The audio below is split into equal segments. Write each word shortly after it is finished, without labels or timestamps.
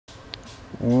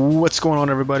What's going on,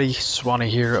 everybody? Swanny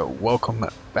here. Welcome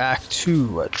back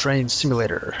to Train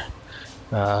Simulator.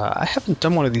 I haven't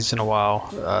done one of these in a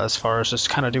while, as far as just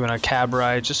kind of doing a cab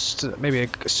ride, just maybe a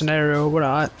scenario or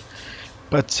whatnot.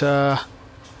 But I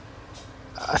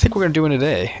think we're going to do it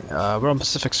today. We're on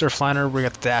Pacific Surfliner. We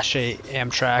got the Dash 8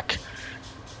 Amtrak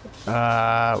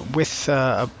with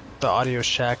the Audio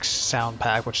Shack sound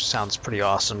pack, which sounds pretty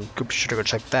awesome. Be sure to go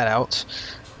check that out.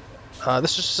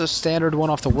 This is just a standard one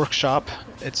off the workshop.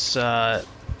 It's I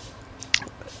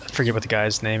forget what the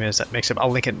guy's name is that makes it.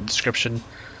 I'll link it in the description.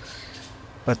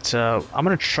 But I'm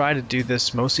gonna try to do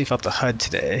this mostly without the HUD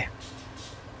today,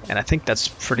 and I think that's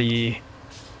pretty.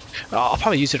 I'll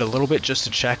probably use it a little bit just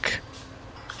to check.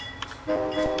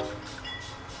 I'm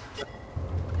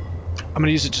gonna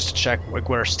use it just to check like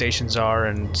where our stations are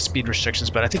and speed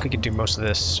restrictions, but I think we can do most of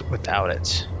this without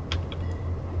it.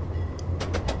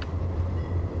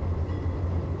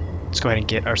 Let's go ahead and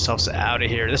get ourselves out of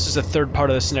here. This is the third part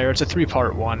of the scenario. It's a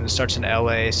three-part one. It starts in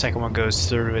LA, second one goes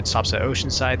through and stops at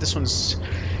Oceanside. This one's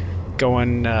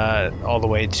going all the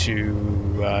way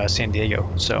to San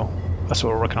Diego. So that's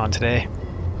what we're working on today.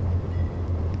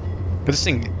 But this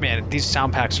thing, man, these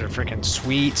sound packs are freaking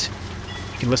sweet.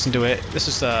 You can listen to it. This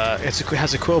is it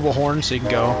has a quillable horn, so you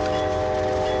can go.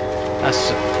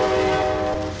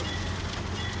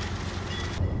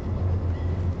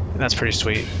 That's pretty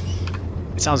sweet.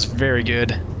 It sounds very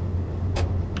good.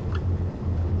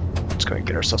 Let's go ahead and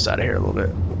get ourselves out of here a little bit.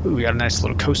 Ooh, we got a nice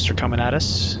little coaster coming at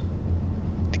us.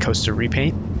 The coaster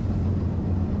repaint.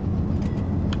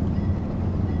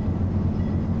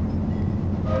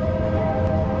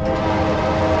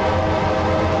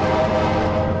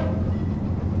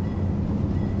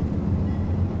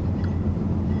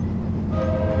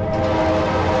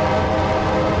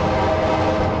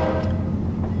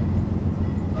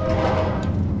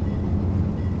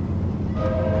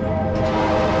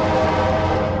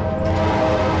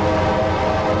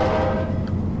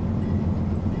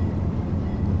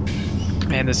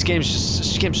 Man, this game's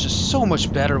just so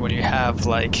much better when you have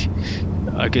like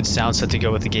a good sound set to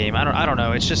go with the game. I don't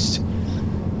know. It's just I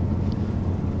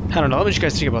don't know. What would you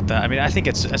guys think about that? I mean, I think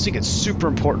it's super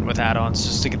important with add-ons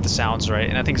just to get the sounds right,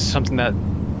 and I think it's something that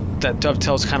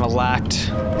Dovetail's kind of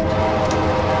lacked.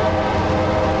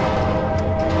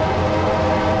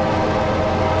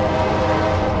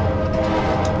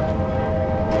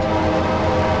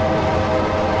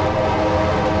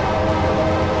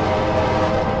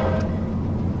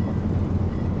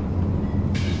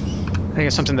 I think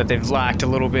it's something that they've lacked a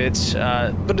little bit,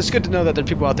 but it's good to know that there are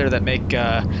people out there that make,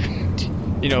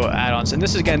 you know, add-ons. And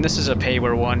this is a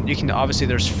payware one. You can obviously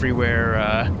there's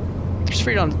freeware,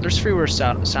 there's freeware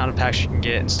sound packs you can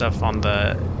get and stuff on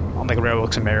like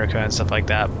Railworks America and stuff like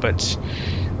that. But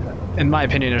in my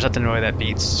opinion, there's nothing really that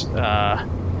beats a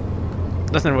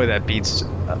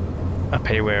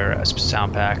payware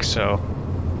sound pack. So.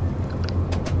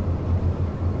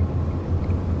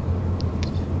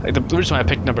 Like the reason why I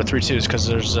picked number 3 too is because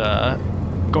there's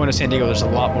going to San Diego. There's a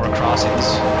lot more crossings.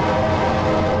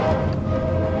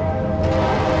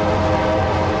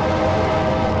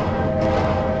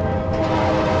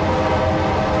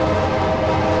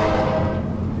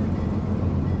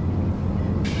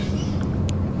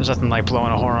 There's nothing like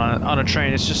blowing a horn on a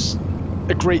train. It's just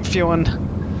a great feeling.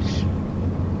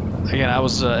 Again, I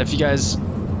was if you guys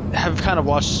have kind of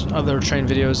watched other train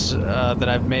videos that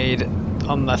I've made.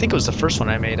 I think it was the first one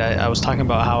I made. I was talking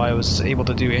about how I was able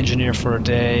to do engineer for a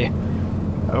day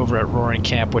over at Roaring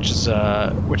Camp, which is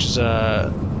a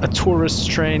tourist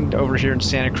train over here in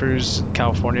Santa Cruz,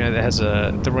 California, that has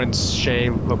the runs Shea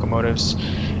locomotives,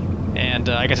 and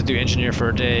I got to do engineer for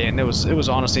a day, and it was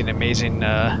honestly an amazing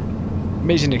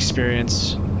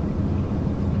experience.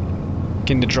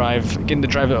 Getting to drive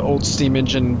an old steam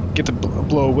engine, get to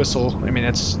blow a whistle. I mean,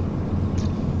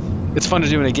 it's fun to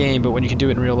do in a game, but when you can do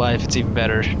it in real life, it's even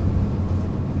better.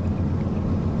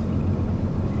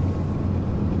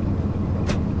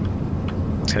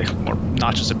 Let's get more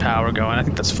notches of power going. I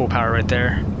think that's full power right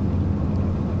there.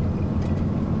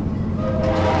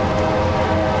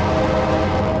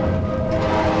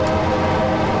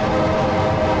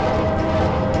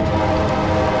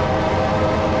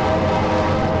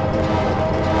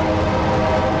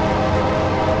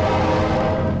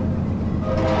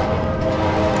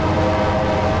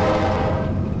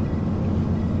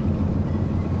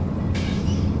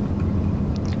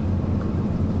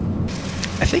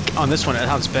 I think on this one it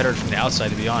sounds better from the outside,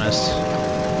 to be honest.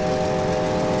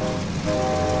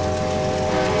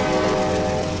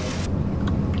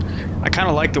 I kind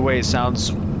of like the way it sounds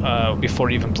before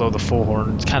you even blow the full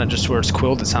horn. It's kind of just where it's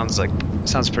quilled. It sounds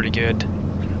pretty good.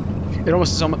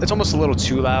 it's almost a little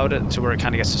too loud to where it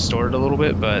kind of gets distorted a little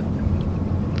bit, but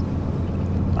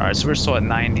all right, so we're still at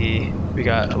 90. We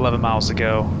got 11 miles to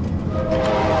go.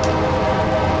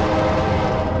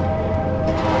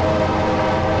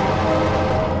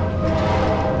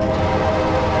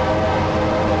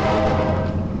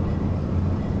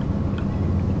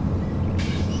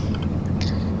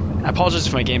 I apologize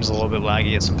if my game's a little bit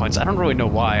laggy at some points. I don't really know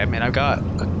why. I mean, I've got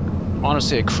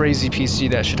honestly a crazy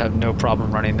PC that should have no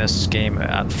problem running this game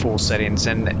at full settings,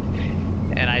 and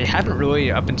I haven't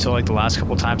really up until like the last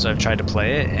couple times I've tried to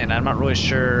play it, and I'm not really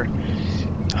sure.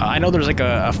 I know there's like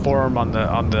a forum on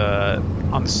the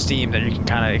Steam that you can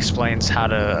kind of explains how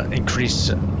to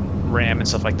increase RAM and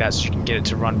stuff like that so you can get it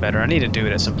to run better. I need to do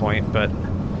it at some point, but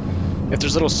if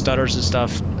there's little stutters and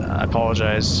stuff, I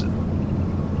apologize.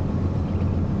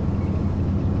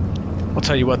 I'll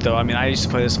tell you what though, I mean, I used to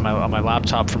play this on my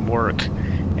laptop from work,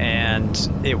 and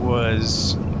it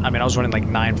was, I mean, I was running like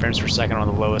 9 frames per second on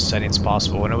the lowest settings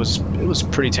possible, and it was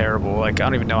pretty terrible. Like, I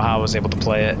don't even know how I was able to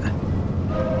play it.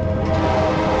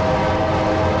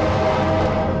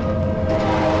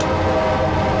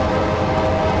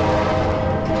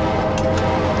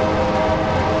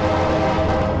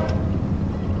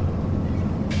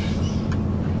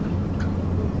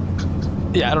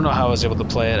 Yeah, I don't know how I was able to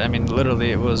play it. I mean,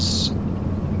 literally, it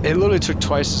literally took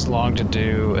twice as long to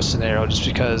do a scenario, just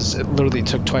because it literally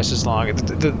took twice as long.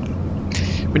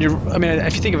 When you're, I mean,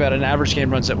 if you think about it, an average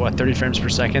game runs at what, 30 frames per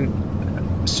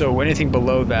second. So anything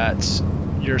below that,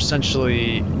 you're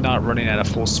essentially not running at a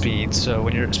full speed. So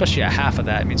when you're, especially at half of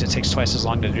that, it means it takes twice as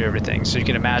long to do everything. So you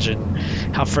can imagine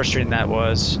how frustrating that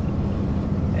was.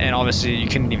 And obviously, you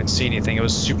couldn't even see anything. It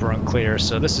was super unclear.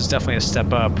 So this is definitely a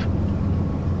step up.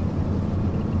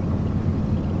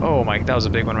 Oh my, that was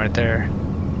a big one right there.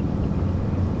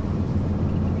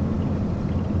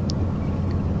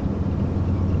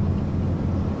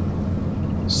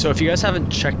 So if you guys haven't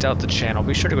checked out the channel,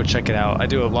 be sure to go check it out. I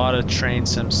do a lot of train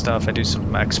sim stuff. I do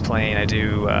some X-Plane. I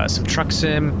do some truck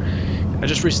sim. I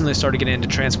just recently started getting into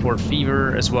Transport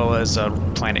Fever, as well as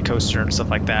Planet Coaster and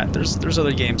stuff like that. There's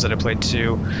other games that I played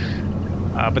too.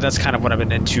 But that's kind of what I've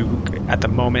been into at the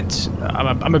moment.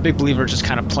 I'm a big believer just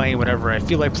kind of playing whatever I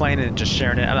feel like playing and just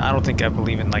sharing it. I don't think I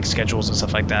believe in like schedules and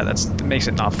stuff like that. That makes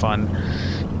it not fun.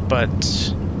 But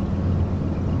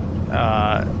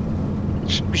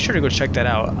be sure to go check that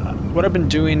out. What I've been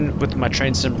doing with my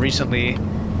train sim recently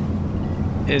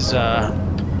is I've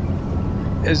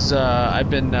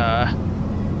been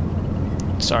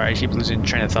sorry, I keep losing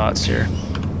train of thoughts here.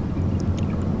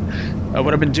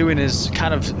 What I've been doing is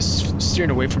kind of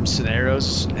steering away from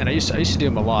scenarios, and I used to do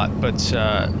them a lot, but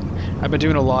I've been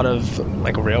doing a lot of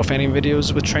like rail fanning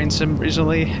videos with train sim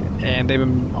recently, and they've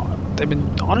been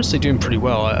honestly doing pretty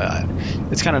well.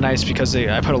 It's kind of nice because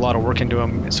I put a lot of work into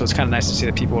them, so it's kind of nice to see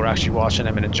that people are actually watching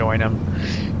them and enjoying them.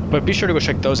 But be sure to go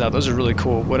check those out. Those are really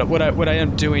cool. What I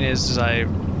am doing is I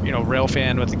rail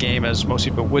fan with the game, as most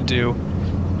people would do,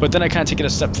 but then I kind of take it a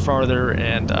step farther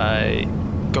and I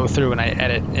go through and I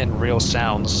edit in real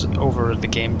sounds over the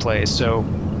gameplay. So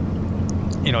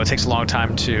it takes a long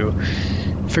time to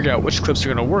figure out which clips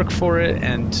are going to work for it,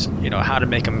 and how to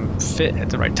make them fit at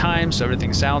the right time so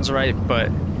everything sounds right.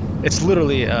 But it's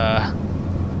literally awesome.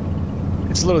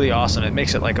 It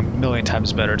makes it like a million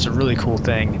times better. It's a really cool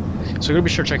thing. So you're gonna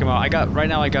be sure to check them out. Right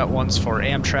now I got ones for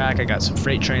Amtrak, I got some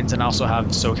freight trains, and I also have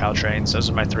SoCal trains. Those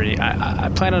are my 3. I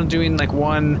plan on doing like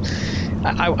one.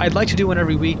 I'd like to do one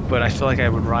every week, but I feel like I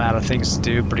would run out of things to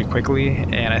do pretty quickly,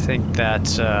 and I think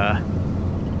that I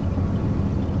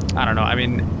don't know. I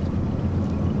mean,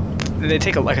 they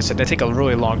take like I said, they take a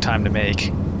really long time to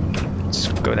make. Let's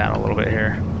go down a little bit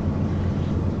here.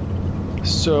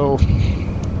 So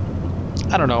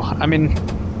I don't know. I mean,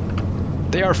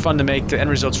 they are fun to make. The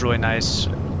end result's really nice,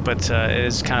 but it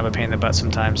is kind of a pain in the butt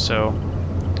sometimes. So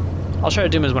I'll try to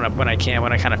do them when I can,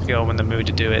 when I kind of feel I'm in the mood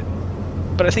to do it.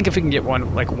 But I think if we can get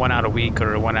one out a week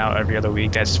or one out every other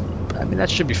week, that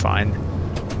should be fine.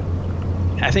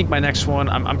 I think my next one,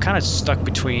 I'm kind of stuck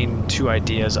between 2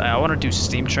 ideas. I want to do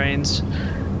steam trains,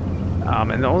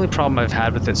 and the only problem I've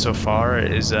had with it so far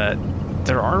is that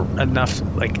there aren't enough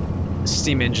like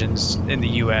steam engines in the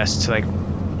US to like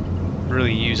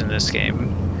really use in this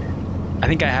game. I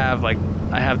think I have the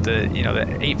the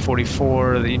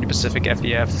 844, the Union Pacific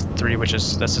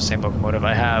FEF3, that's the same locomotive.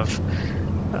 I have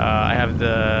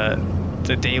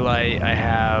the Daylight. I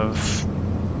have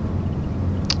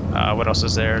what else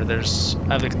is there?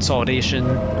 I have the Consolidation.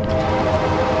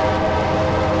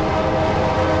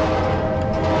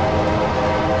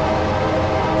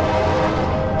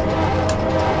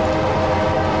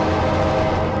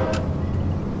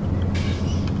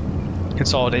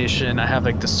 consolidation. I have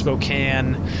like the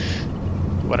Spokane,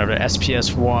 whatever,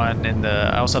 SPS1, and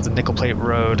I also have the nickel plate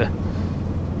road.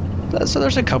 So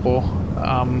there's a couple.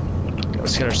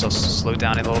 Let's get ourselves slowed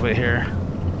down a little bit here.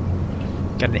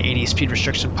 Got an 80 speed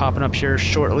restriction popping up here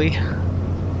shortly.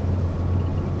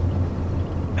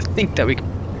 I think that we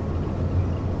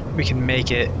can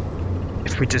make it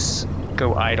if we just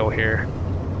go idle here.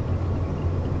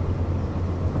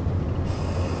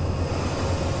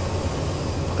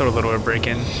 Throw a little bit of brake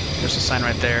in. There's a sign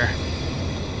right there.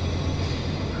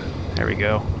 There we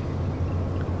go.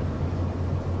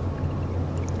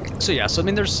 So yeah, so I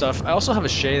mean there's stuff. I also have a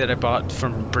Shay that I bought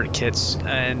from Brit Kits,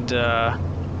 and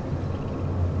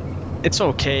it's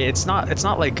okay. It's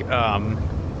not like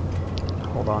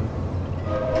hold on.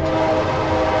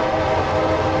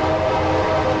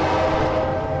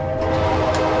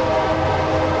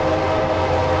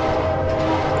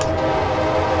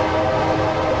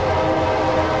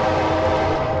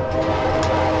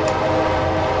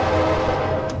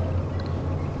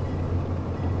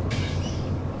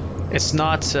 It's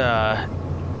not, it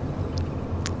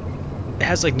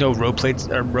has like no road plates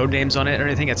or road names on it or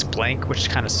anything. It's blank, which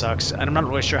kind of sucks. And I'm not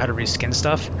really sure how to reskin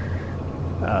stuff.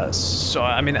 So,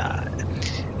 I mean,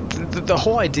 the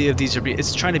whole idea of these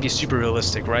it's trying to be super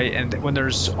realistic, right? And when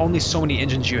there's only so many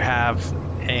engines you have,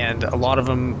 and a lot of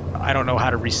them I don't know how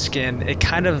to reskin, it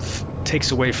kind of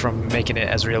takes away from making it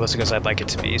as realistic as I'd like it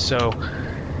to be. So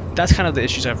that's kind of the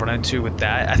issues I've run into with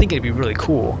that. I think it'd be really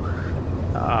cool.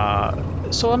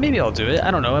 So maybe I'll do it. I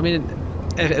don't know. I mean,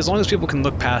 as long as people can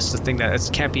look past the thing that it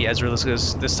can't be as realistic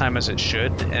as this time as it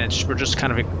should, and we're just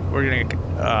kind of we're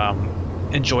gonna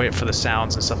enjoy it for the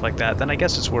sounds and stuff like that, then I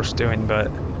guess it's worth doing.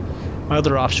 But my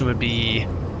other option would be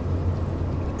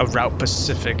a route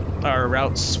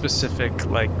specific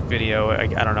like video. I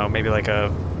don't know, maybe like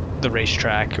the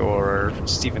racetrack or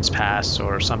Stevens Pass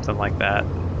or something like that.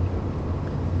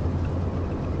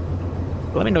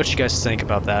 Let me know what you guys think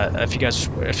about that.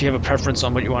 If you have a preference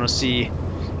on what you want to see,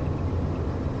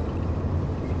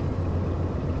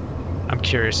 I'm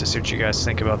curious to see what you guys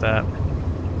think about that.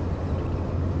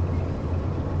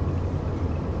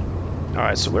 All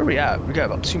right, so where are we at? We got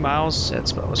about 2 miles.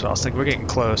 That's about what I was thinking. We're getting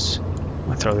close. I'm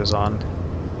gonna throw those on.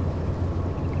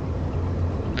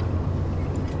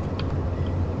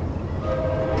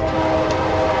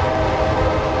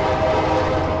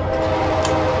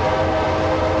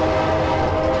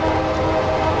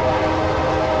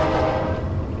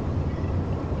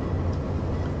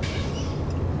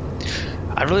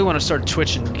 I really want to start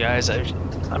twitching, guys.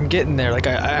 I'm getting there. Like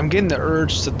I'm getting the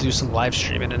urge to do some live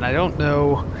streaming, and I don't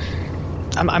know.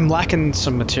 I'm lacking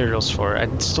some materials for it.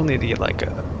 I still need to get like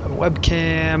a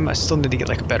webcam. I still need to get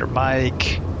like a better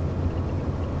mic.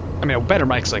 I mean, a better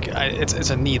mic's like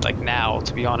it's a need like now,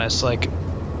 to be honest. Like,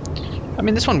 I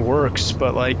mean, this one works,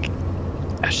 but like,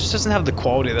 it just doesn't have the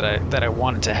quality that I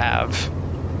want it to have.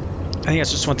 I think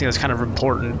that's just one thing that's kind of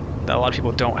important that a lot of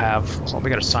people don't have. Hold on,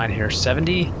 we got a sign here.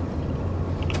 70.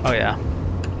 Oh yeah.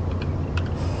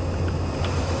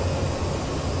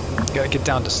 Gotta get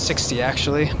down to 60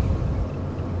 actually.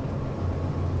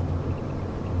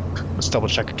 Let's double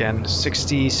check again.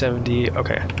 60, 70,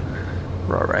 okay.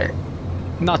 We're alright.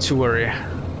 Not to worry.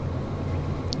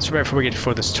 So right before we get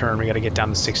before this turn, we gotta get down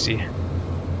to 60.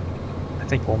 I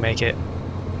think we'll make it.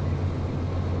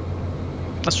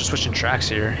 Unless we're switching tracks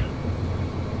here.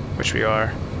 Which we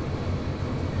are.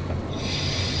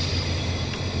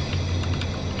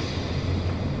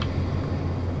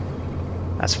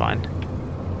 That's fine.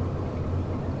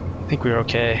 I think we're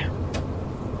okay.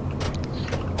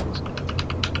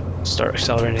 Start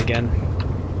accelerating again.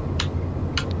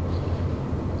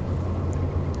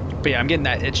 But yeah, I'm getting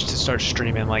that itch to start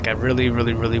streaming. Like, I really,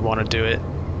 really, really want to do it.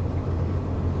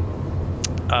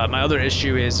 My other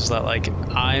issue is that, like,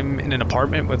 I'm in an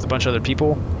apartment with a bunch of other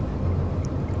people,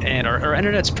 and our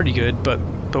internet's pretty good, but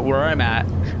where I'm at,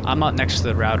 I'm not next to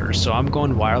the router, so I'm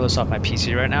going wireless off my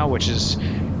PC right now, which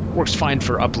works fine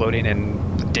for uploading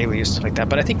and daily use, stuff like that.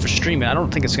 But I think for streaming, I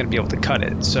don't think it's going to be able to cut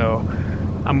it. So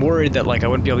I'm worried that like I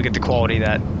wouldn't be able to get the quality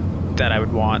that I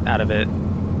would want out of it.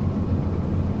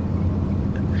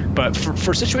 But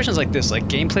for situations like this, like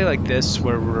gameplay like this,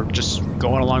 where we're just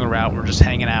going along a route, we're just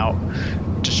hanging out,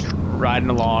 just riding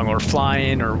along or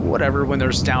flying or whatever, when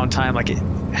there's downtime, like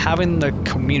having the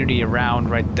community around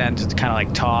right then to kind of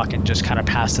like talk and just kind of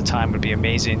pass the time would be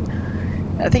amazing.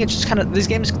 I think it's just kind of, these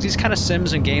kind of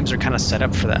sims and games are kind of set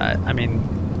up for that. I mean,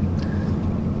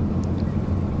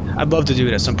 I'd love to do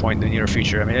it at some point in the near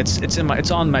future. I mean, it's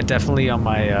definitely on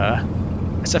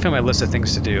my list of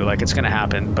things to do. Like, it's gonna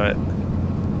happen, but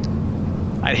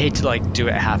I'd hate to like do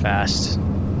it half-assed.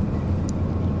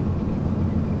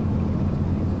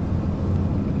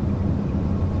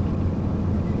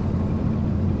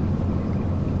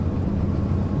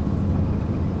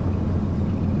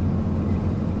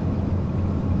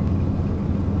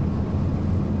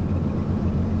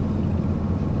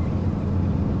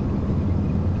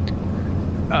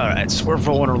 Alright, so we're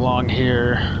rolling along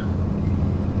here.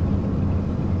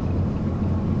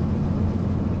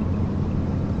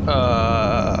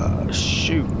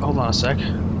 Shoot. Hold on a sec.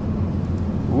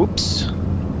 Whoops.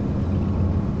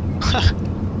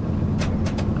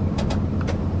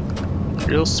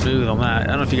 Real smooth on that. I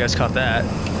don't know if you guys caught that.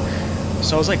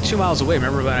 So I was like 2 miles away,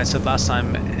 remember when I said last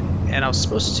time, and I was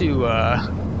supposed to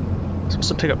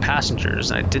pick up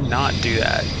passengers, and I did not do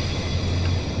that.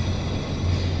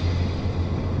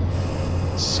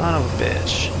 Son of a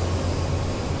bitch.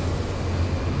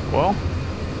 Well,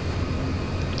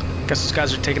 guess those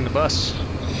guys are taking the bus.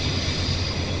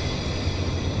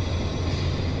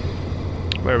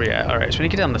 Where are we at? Alright, so we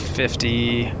need to get down to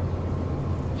 50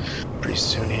 pretty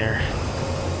soon here.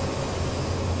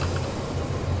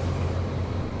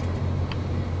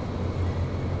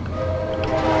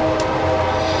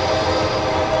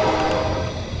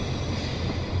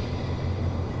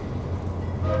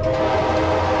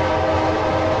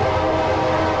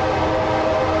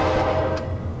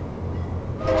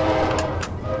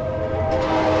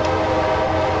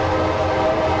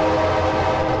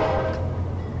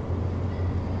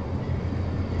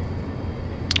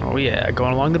 Oh yeah,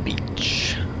 going along the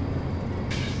beach.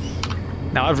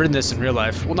 Now I've ridden this in real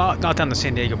life. Well, not down to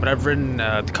San Diego, but I've ridden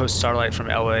the Coast Starlight from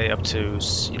LA up to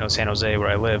San Jose where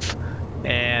I live,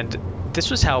 and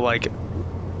this was how like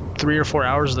 3 or 4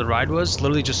 hours of the ride was.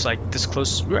 Literally just like this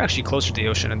close. We were actually closer to the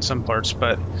ocean in some parts,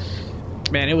 but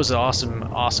man, it was an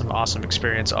awesome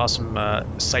experience. Awesome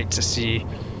sight to see.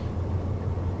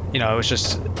 You know, it was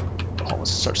just. Oh,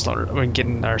 let's start slowing. I mean,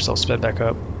 getting ourselves sped back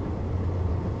up.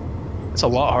 It's a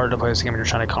lot harder to play this game when you're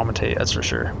trying to commentate, that's for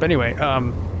sure. But anyway,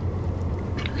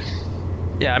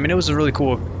 yeah, I mean, it was a really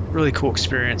cool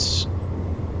experience.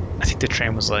 I think the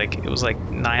train was like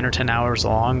 9 or 10 hours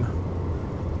long,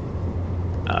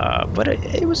 but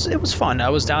it was fun. I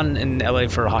was down in LA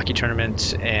for a hockey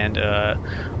tournament, and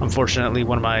unfortunately,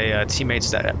 one of my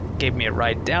teammates that gave me a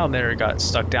ride down there got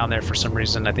stuck down there for some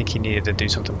reason. I think he needed to do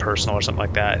something personal or something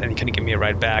like that, and he couldn't give me a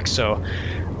ride back. So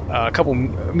me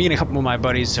and a couple of my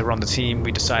buddies who were on the team,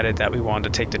 we decided that we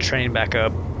wanted to take the train back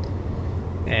up,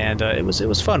 and it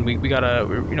was fun. We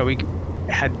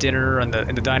had dinner in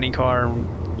the dining car. And,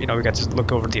 we got to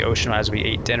look over the ocean as we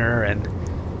ate dinner, and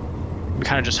we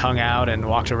kind of just hung out and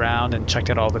walked around and checked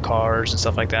out all the cars and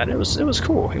stuff like that. It was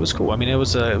cool. It was cool. I mean, it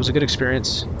was a good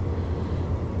experience.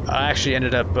 I actually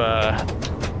ended up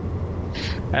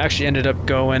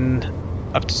going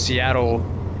up to Seattle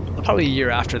probably a year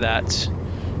after that.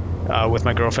 With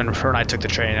my girlfriend. Her and I took the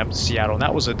train up to Seattle, and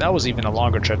that was even a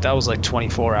longer trip. That was like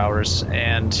 24 hours,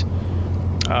 and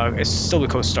it's still the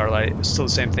Coast Starlight. It's still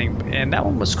the same thing, and that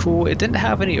one was cool. It didn't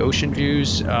have any ocean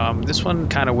views. This one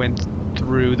kind of went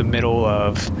through the middle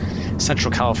of Central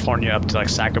California up to like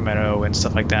Sacramento and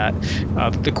stuff like that.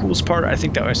 The coolest part I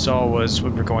think that I saw was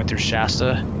when we were going through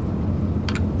Shasta.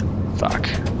 Fuck.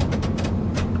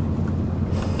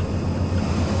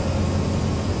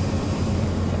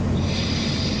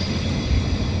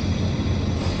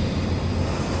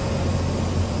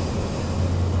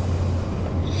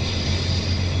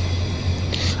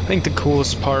 I think the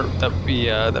coolest part that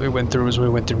we went through was when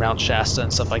we went through Mount Shasta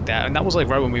and stuff like that, and that was like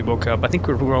right when we woke up. I think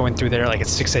we were going through there like at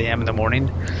 6 a.m. in the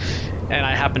morning, and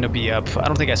I happened to be up. I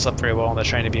don't think I slept very well on the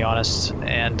train, to be honest,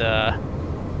 and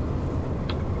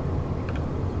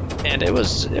it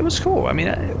was cool. I mean,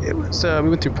 it was we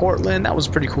went through Portland. That was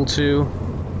pretty cool too,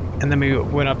 and then we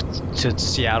went up to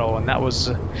Seattle, and it was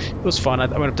fun. I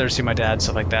went up there to see my dad and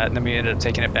stuff like that, and then we ended up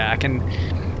taking it back. And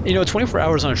 24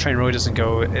 hours on a train really doesn't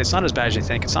go. It's not as bad as you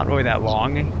think. It's not really that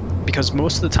long because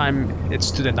most of the time it's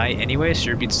through the night anyway,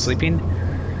 so you're sleeping.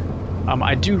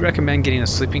 I do recommend getting a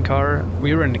sleeping car.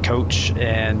 We were in the coach,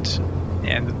 and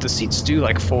the seats do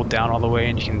like fold down all the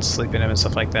way, and you can sleep in them and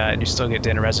stuff like that, and you still get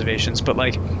dinner reservations. But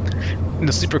like in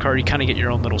the sleeper car, you kind of get your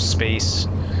own little space,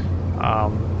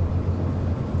 and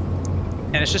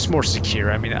it's just more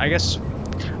secure. I mean, I guess.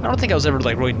 I don't think I was ever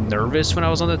like really nervous when I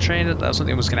was on the train that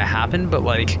something was going to happen, but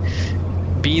like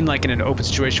being like in an open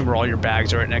situation where all your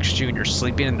bags are right next to you and you're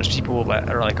sleeping and there's people that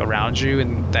are like around you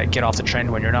and that get off the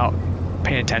train when you're not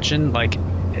paying attention, like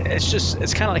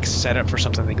it's kind of like set up for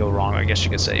something to go wrong, I guess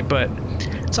you could say. But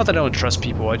it's not that I don't trust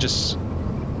people, I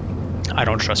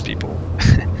don't trust people.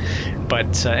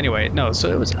 But anyway, no,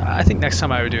 so I think next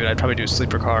time I would do it, I'd probably do a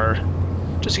sleeper car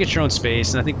just to get your own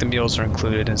space, and I think the meals are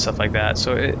included and stuff like that,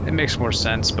 so it makes more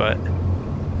sense. But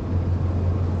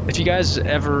if you guys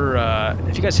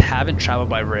haven't traveled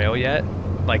by rail yet,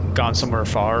 like gone somewhere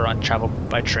far on travel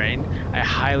by train, I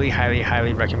highly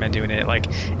recommend doing it. Like,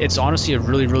 it's honestly a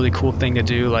really cool thing to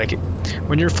do. Like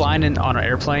when you're flying on an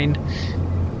airplane,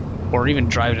 or even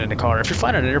driving in a car. If you're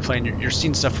flying on an airplane, you're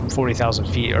seeing stuff from 40,000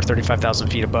 feet or 35,000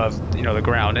 feet above, you know, the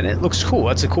ground, and it looks cool.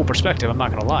 That's a cool perspective, I'm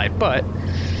not gonna lie, but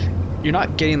you're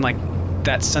not getting like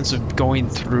that sense of going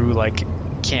through like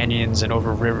canyons and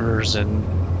over rivers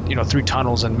and, you know, through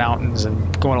tunnels and mountains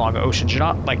and going along oceans. You're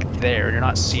not like there. You're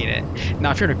not seeing it.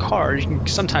 Now, if you're in a car,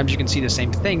 sometimes you can see the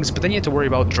same things, but then you have to worry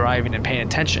about driving and paying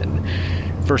attention.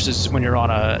 Versus when you're on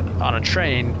a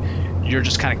train, you're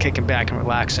just kind of kicking back and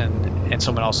relaxing, and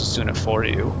someone else is doing it for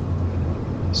you.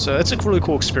 So it's a really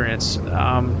cool experience.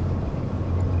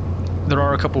 There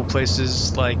are a couple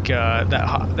places like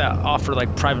that offer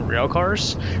like private rail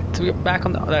cars to get back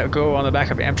on that go on the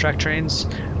back of Amtrak trains.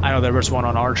 I know there was one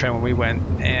on our train when we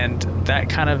went, and that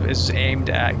kind of is aimed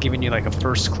at giving you like a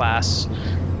first class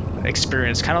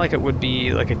experience, kind of like it would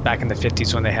be like back in the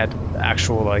 50s when they had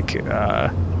actual like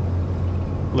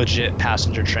legit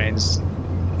passenger trains,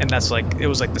 and that's like it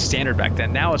was like the standard back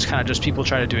then. Now it's kind of just people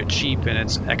try to do it cheap and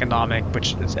it's economic,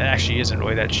 which it actually isn't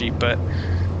really that cheap, but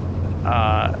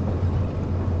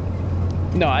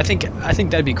no, I think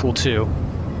that'd be cool too.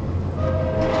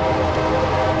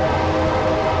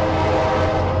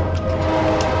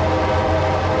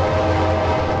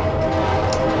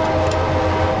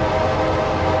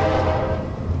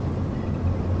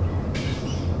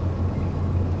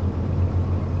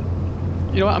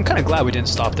 You know what, I'm kind of glad we didn't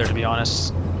stop there, to be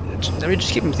honest. I mean,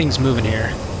 just keeping things moving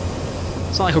here.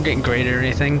 It's not like we're getting graded or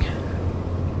anything.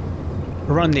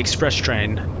 We're running the express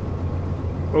train.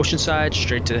 Oceanside,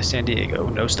 straight to San Diego,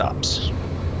 no stops.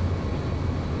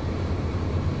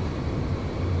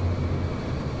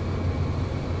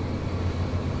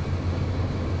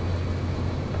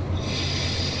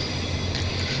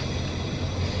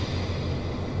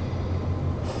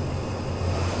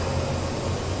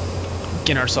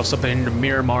 Getting ourselves up into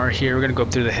Miramar here. We're gonna go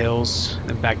up through the hills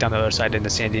and back down the other side into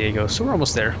San Diego. So we're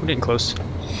almost there. We're getting close.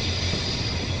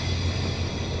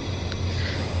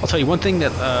 I'll tell you one thing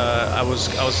that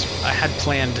I had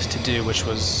planned to do, which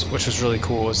was really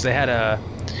cool, is they had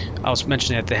I was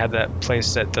mentioning that they had that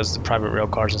place that does the private rail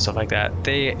cars and stuff like that.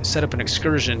 They set up an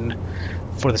excursion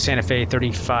for the Santa Fe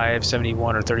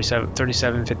 3571 or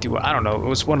 3751. I don't know. It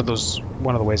was one of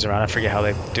the ways around. I forget how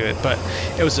they do it, but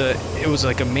it was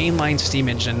like a mainline steam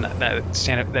engine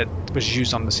that was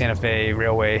used on the Santa Fe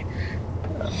Railway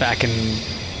back in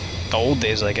the old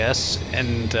days, I guess.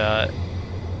 And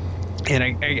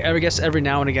I guess every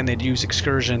now and again they'd use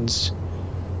excursions.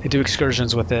 They do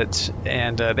excursions with it,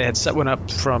 and they had set one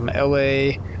up from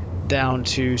LA down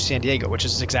to San Diego, which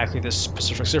is exactly this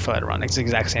Pacific Surfliner run. It's the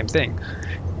exact same thing,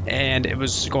 and it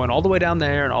was going all the way down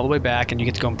there and all the way back, and you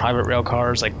get to go in private rail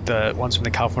cars like the ones from the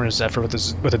California Zephyr with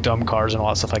the dome cars and all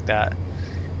that stuff like that.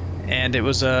 And it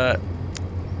was it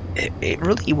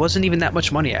really wasn't even that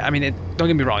much money. I mean, don't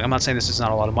get me wrong, I'm not saying this is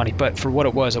not a lot of money, but for what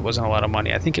it wasn't a lot of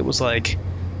money. I think it was like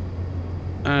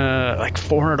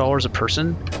 $400 a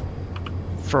person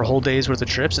for a whole day's worth of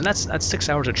trips, and that's 6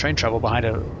 hours of train travel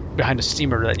behind a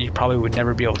steamer that you probably would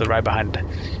never be able to ride behind. You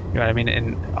know what I mean?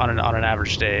 And on an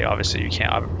average day, obviously you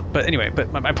can't. But anyway,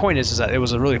 my point is that it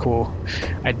was a really cool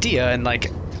idea, and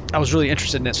like I was really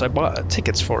interested in it, so I bought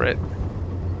tickets for it.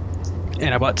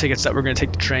 And I bought tickets that were going to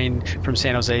take the train from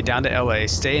San Jose down to LA,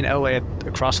 stay in LA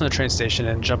across from the train station,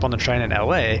 and jump on the train in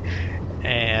LA,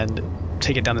 and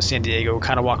take it down to San Diego,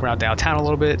 kind of walk around downtown a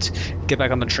little bit, get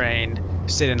back on the train,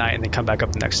 stay the night, and then come back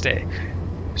up the next day.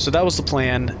 So that was the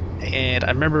plan. And I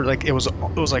remember like it was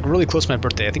like really close to my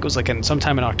birthday. I think it was like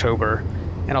sometime in October,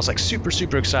 and I was like super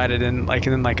excited. And then I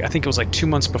think it was like 2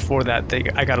 months before that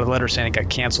I got a letter saying it got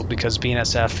canceled because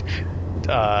BNSF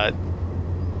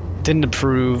didn't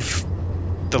approve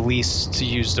the lease to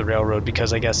use the railroad,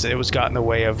 because I guess it was got in the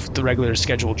way of the regular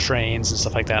scheduled trains and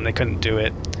stuff like that, and they couldn't do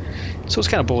it. So it's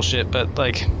kind of bullshit, but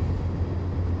like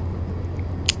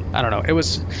I don't know. It would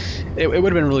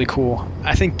have been really cool.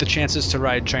 I think the chances to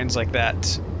ride trains like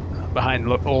that behind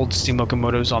old steam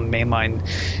locomotives on mainline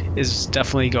is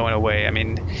definitely going away. I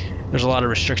mean, there's a lot of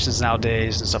restrictions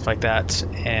nowadays and stuff like that,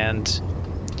 and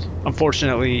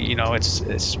unfortunately, you know, it's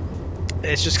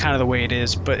just kind of the way it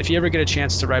is. But if you ever get a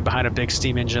chance to ride behind a big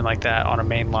steam engine like that on a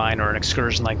main line or an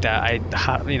excursion like that,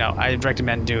 I'd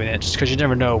recommend doing it, just because you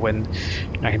never know when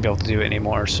you're not gonna be able to do it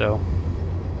anymore. So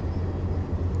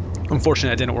unfortunately,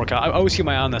 that didn't work out. I always keep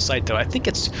my eye on the site though. I think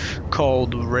it's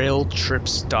called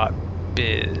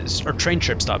railtrips.biz or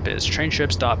traintrips.biz.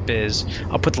 Traintrips.biz.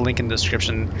 I'll put the link in the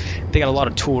description. They got a lot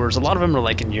of tours. A lot of them are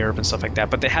like in Europe and stuff like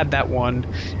that. But they had that one,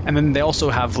 and then they also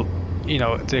have, you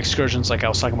know, the excursions like I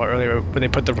was talking about earlier, where they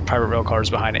put the private rail cars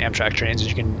behind Amtrak trains, and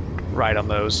you can ride on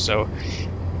those. So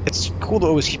it's cool to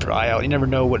always keep your eye out. You never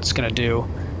know what it's gonna do.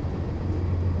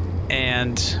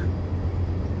 And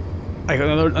like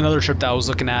another trip that I was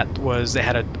looking at was they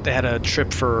had a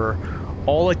trip for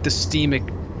all like the steam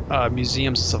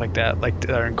museums and stuff like that, like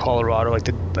that are in Colorado, like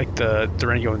the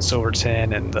Durango and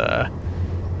Silverton and the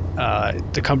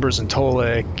Cumbers and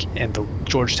Tolic and the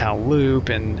Georgetown Loop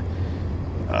and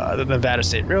the Nevada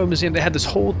State Railroad Museum. They had this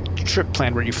whole trip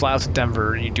plan where you fly out to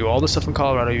Denver and you do all this stuff in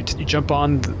Colorado. You jump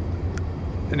on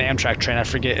an Amtrak train. I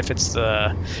forget if it's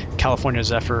the California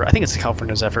Zephyr. I think it's the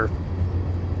California Zephyr.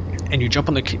 And you jump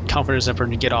on the California Zephyr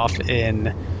and you get off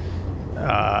in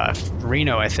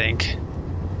Reno, I think.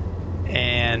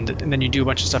 And then you do a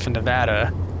bunch of stuff in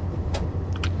Nevada.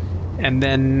 And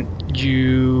then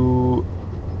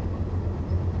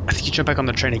I think you jump back on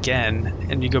the train again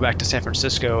and you go back to San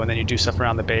Francisco, and then you do stuff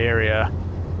around the Bay Area.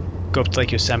 Go up to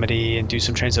Lake Yosemite and do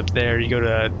some trains up there. You go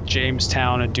to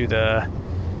Jamestown and do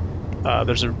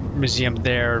there's a museum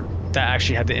there that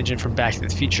actually had the engine from Back to the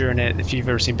Future in it. If you've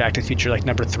ever seen Back to the Future, like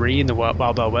number 3 in the Wild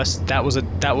Wild West, that was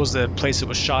the place it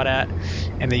was shot at,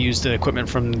 and they used the equipment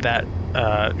from that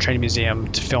train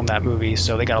museum to film that movie.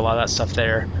 So they got a lot of that stuff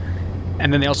there.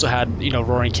 And then they also had,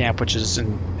 Roaring Camp, which is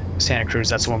in Santa Cruz.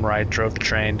 That's the one where I drove the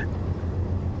train.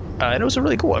 And it was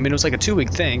really cool. I mean, it was like a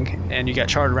 2-week thing, and you got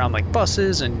chartered around like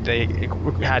buses, and they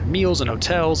had meals and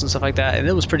hotels and stuff like that. And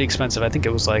it was pretty expensive. I think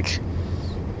it was like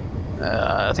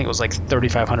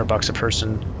 $3,500 a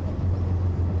person.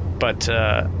 But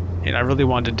I really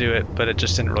wanted to do it, but it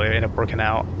just didn't really end up working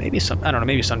out. Maybe I don't know.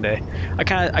 Maybe someday. I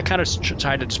kind of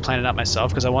tried to just plan it out myself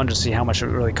because I wanted to see how much it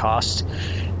really cost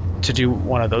to do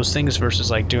one of those things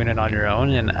versus like doing it on your own.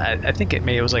 And I think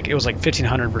it was like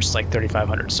 $1,500 versus like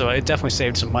 $3,500. So it definitely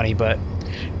saved some money, but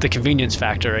the convenience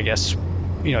factor, I guess,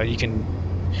 you can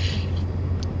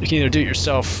either do it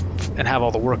yourself and have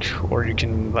all the work, or you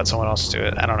can let someone else do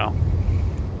it. I don't know.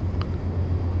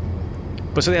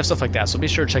 But so they have stuff like that. So be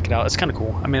sure to check it out. It's kind of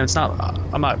cool. I mean,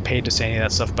 I'm not paid to say any of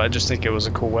that stuff, but I just think it was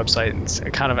a cool website, and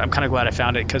I'm kind of glad I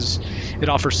found it because it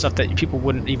offers stuff that people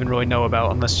wouldn't even really know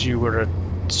about unless you were to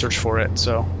search for it.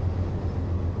 So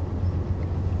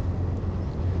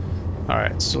all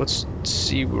right, so let's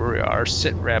see where we are.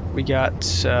 Sit rep, we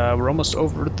got we're almost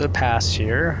over the pass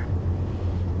here,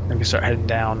 then we can start heading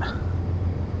down.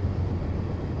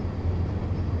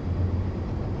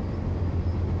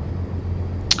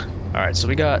 All right, so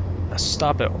we got a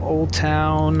stop at Old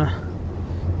Town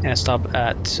and a stop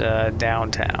at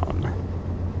Downtown.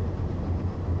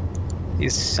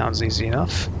 This sounds easy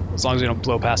enough, as long as we don't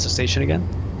blow past the station again.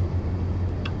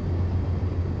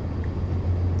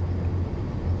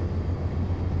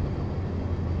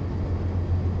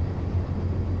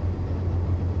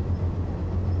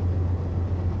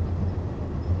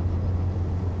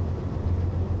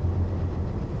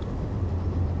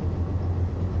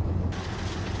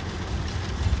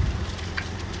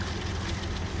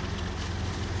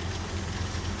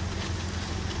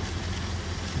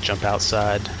 Jump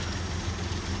outside.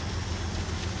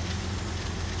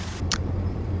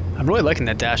 I'm really liking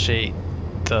that Dash 8,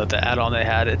 the add-on they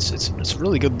had. It's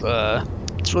really good.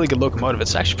 It's really good locomotive.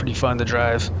 It's actually pretty fun to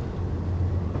drive.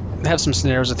 They have some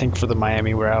scenarios, I think, for the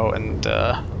Miami route, and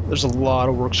there's a lot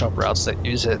of workshop routes that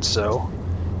use it. So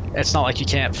it's not like you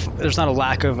can't. There's not a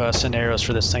lack of scenarios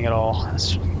for this thing at all.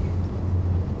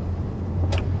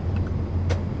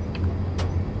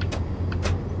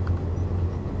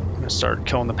 Start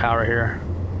killing the power here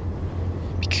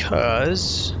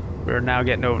because we're now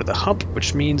getting over the hump,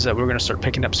 which means that we're going to start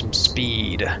picking up some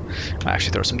speed. I'll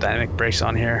actually throw some dynamic brakes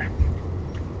on here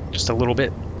just a little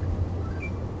bit.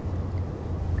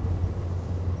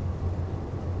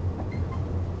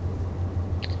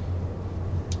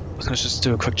 Let's just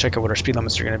do a quick check of what our speed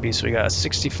limits are going to be. So we got a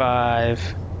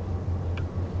 65.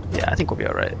 Yeah, I think we'll be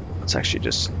all right. Let's actually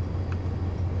let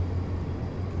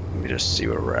me just see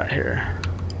where we're at here.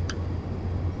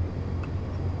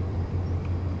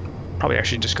 Probably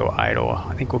actually just go idle.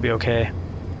 I think we'll be okay.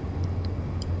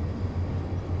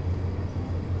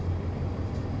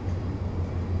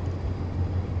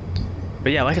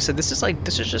 But yeah, like I said, this is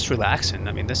just relaxing.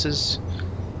 I mean, this is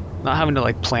not having to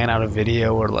like plan out a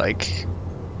video or like,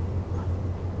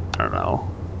 I don't know,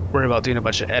 worry about doing a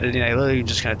bunch of editing. I literally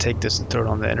just kind of take this and throw it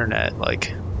on the internet.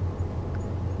 Like,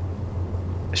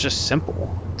 it's just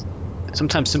simple.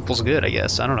 Sometimes simple's good, I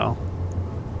guess. I don't know.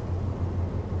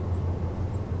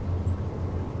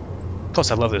 Plus,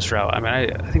 I love this route. I mean,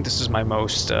 I think this is my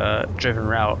most driven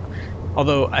route.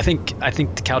 Although I think the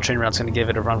Caltrain route's going to give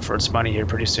it a run for its money here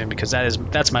pretty soon, because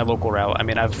that's my local route. I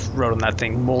mean, I've rode on that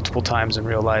thing multiple times in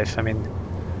real life. I mean,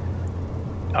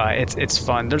 it's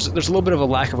fun. There's a little bit of a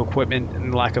lack of equipment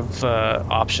and lack of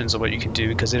options of what you can do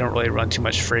because they don't really run too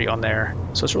much freight on there.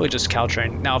 So it's really just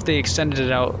Caltrain. Now, if they extended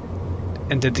it out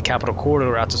and did the Capital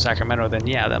Corridor out to Sacramento, then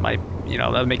yeah, that might,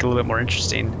 that would make it a little bit more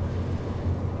interesting.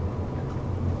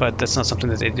 But that's not something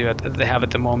that they have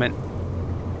at the moment.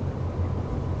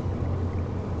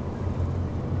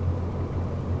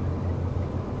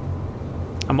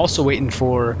 I'm also waiting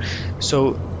for,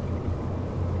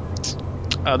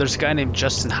 there's a guy named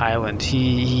Justin Hyland.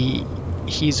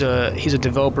 He's a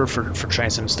developer for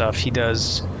Transom stuff. He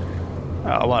does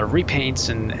a lot of repaints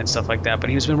and stuff like that. But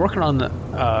he's been working on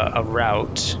a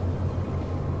route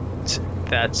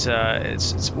that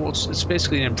it's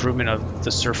basically an improvement of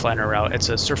the Surfliner route. It's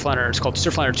called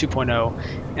Surfliner 2.0,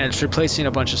 and it's replacing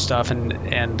a bunch of stuff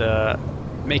and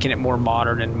making it more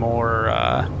modern and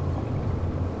more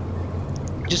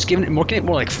just making it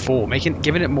more like full,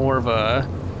 giving it more of a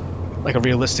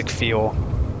realistic feel.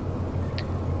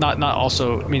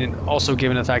 Also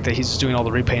given the fact that he's doing all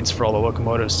the repaints for all the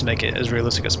locomotives to make it as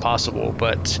realistic as possible.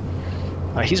 But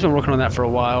he's been working on that for a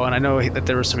while, and I know that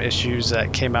there were some issues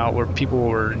that came out where people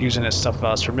were using his stuff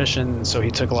without his permission, so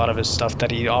he took a lot of his stuff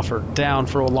that he offered down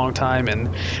for a long time, and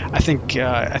I think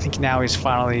now he's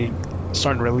finally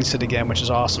starting to release it again, which is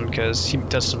awesome because he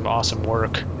does some awesome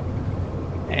work.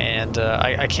 And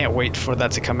I can't wait for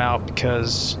that to come out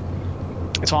because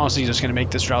it's honestly just going to make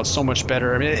this route so much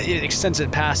better. I mean, it extends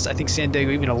it past, I think, San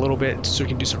Diego even a little bit, so we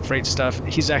can do some freight stuff.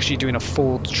 He's actually doing a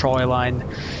full trolley line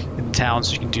in town,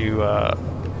 so you can do,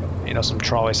 some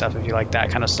trolley stuff if you like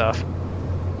that kind of stuff.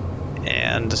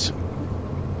 And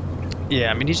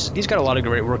yeah, I mean, he's got a lot of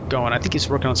great work going. I think he's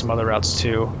working on some other routes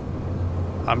too.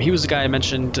 He was the guy I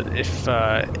mentioned.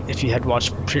 If you had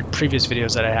watched previous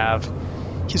videos that I have,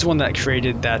 he's the one that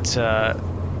created that.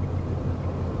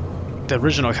 The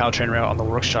original Caltrain route on the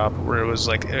workshop, where it was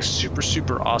like a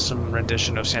super awesome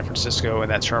rendition of San Francisco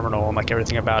and that terminal and like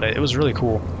everything about it. It was really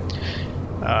cool.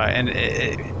 And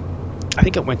I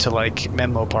think it went to like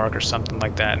Menlo Park or something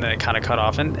like that, and then it kind of cut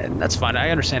off, and that's fine.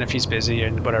 I understand if he's busy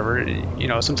and whatever.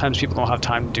 Sometimes people don't have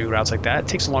time to do routes like that. It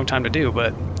takes a long time to do,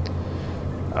 but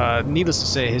needless to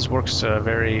say, his work's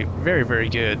very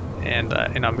good, and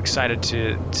I'm excited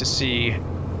to see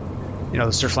the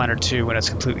Surfliner 2 when it's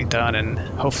completely done, and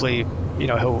hopefully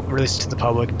he'll release it to the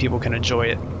public and people can enjoy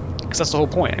it, because that's the whole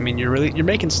point. I mean, you're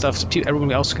making stuff so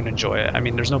everyone else can enjoy it. I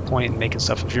mean, there's no point in making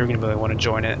stuff if you're going to really want to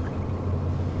join it.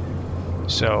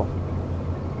 So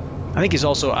I think he's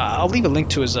also, I'll leave a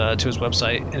link to his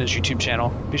website and his YouTube channel.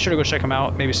 Be sure to go check him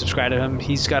out, maybe subscribe to him.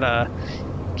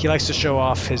 He likes to show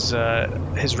off his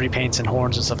repaints and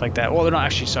horns and stuff like that. Well, they're not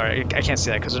actually, sorry, I can't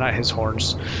say that because they're not his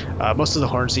horns. Most of the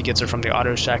horns he gets are from the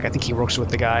Auto Shack. I think he works with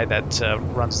the guy that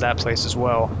runs that place as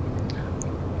well.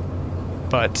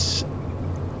 But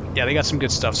yeah, they got some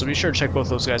good stuff, so be sure to check both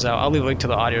those guys out. I'll leave a link to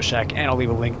the Audio Shack, and I'll leave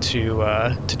a link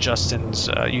to Justin's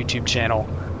YouTube channel,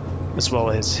 as well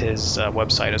as his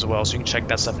website as well, so you can check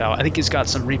that stuff out. I think he's got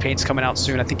some repaints coming out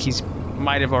soon. I think he's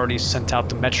might have already sent out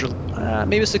the Metro,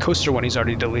 maybe it's the Coaster one he's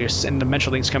already released, and the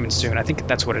Metrolink's coming soon. I think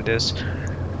that's what it is.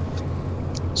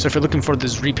 So if you're looking for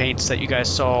those repaints that you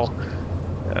guys saw,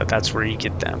 that's where you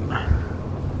get them.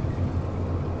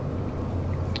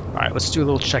 Alright, let's do a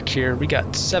little check here. We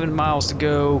got 7 miles to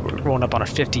go. We're rolling up on a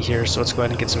 50 here, so let's go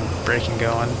ahead and get some braking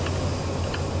going.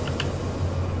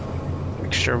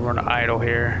 Make sure we're on idle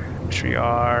here, which we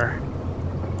are.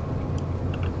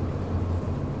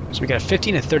 So we got a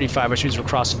 15 and 35, which means we're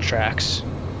crossing tracks.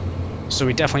 So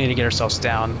we definitely need to get ourselves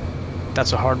down.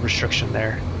 That's a hard restriction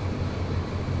there.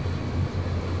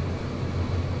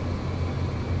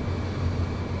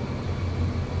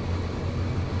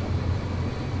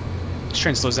 This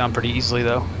train slows down pretty easily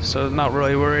though, so I'm not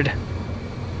really worried.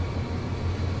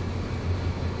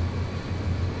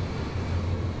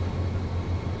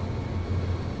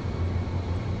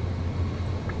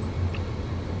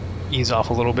 Ease off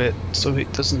a little bit so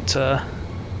it doesn't the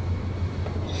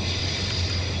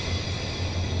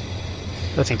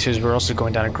other thing too is we're also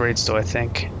going down a grade still, I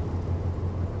think.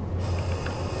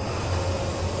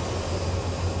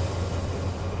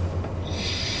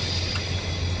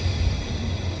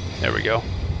 There we go.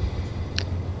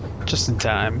 Just in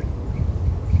time.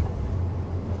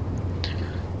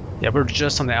 Yeah, we're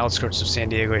just on the outskirts of San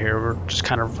Diego here. We're just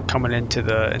kind of coming into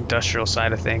the industrial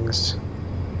side of things.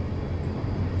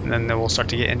 And then we'll start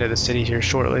to get into the city here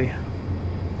shortly.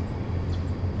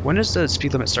 When does the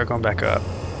speed limit start going back up?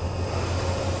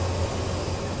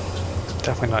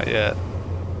 Definitely not yet.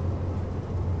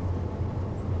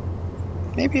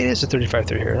 Maybe it is a 35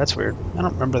 through here. That's weird. I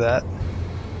don't remember that.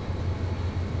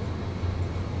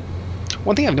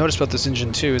 One thing I've noticed about this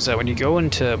engine too is that when you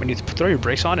throw your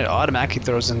brakes on, it automatically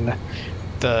throws in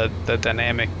the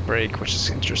dynamic brake, which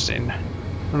is interesting. I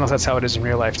don't know if that's how it is in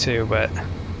real life too, but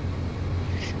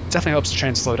definitely helps the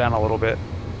train slow down a little bit.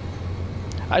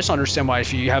 I just don't understand why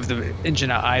if you have the engine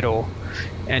at idle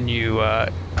and you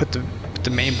put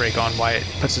the main brake on, why it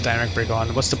puts the dynamic brake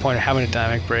on. What's the point of having a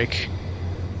dynamic brake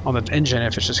on the engine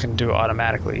if it's just going to do it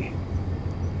automatically?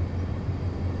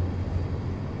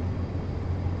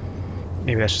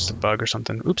 Maybe that's just a bug or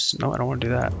something. Oops, no, I don't want to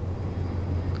do that.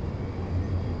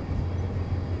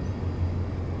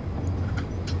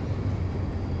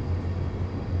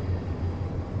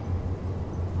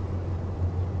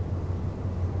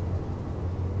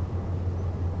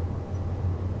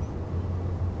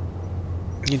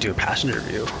 You can do a passenger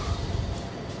view.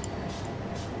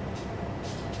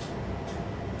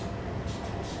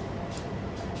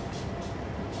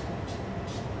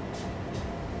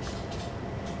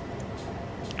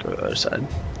 Go to the other side.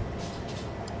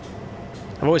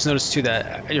 I've always noticed too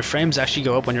that your frames actually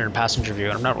go up when you're in passenger view,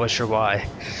 and I'm not really sure why.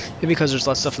 Maybe because there's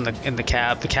less stuff in the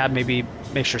cab. The cab maybe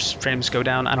makes your frames go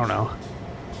down. I don't know.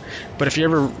 But if you're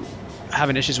ever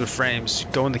having issues with frames,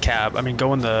 go in the cab. I mean,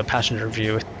 go in the passenger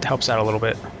view. It helps out a little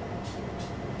bit.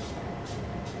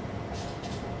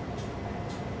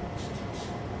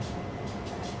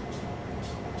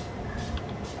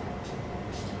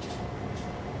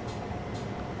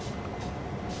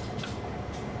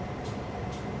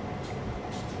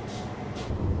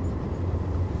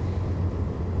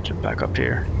 Jump back up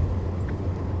here.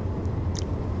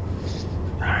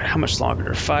 All right, how much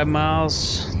longer? 5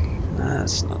 miles.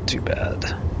 That's not too bad.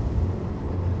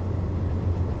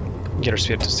 Get our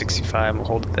speed up to 65 and we'll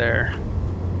hold it there.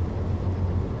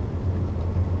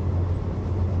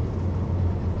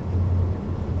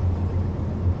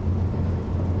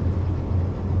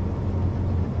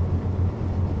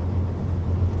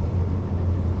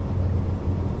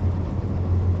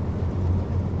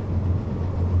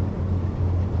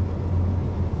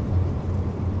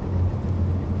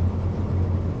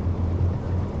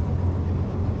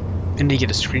 I need to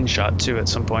get a screenshot too at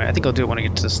some point. I think I'll do it when I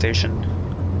get to the station.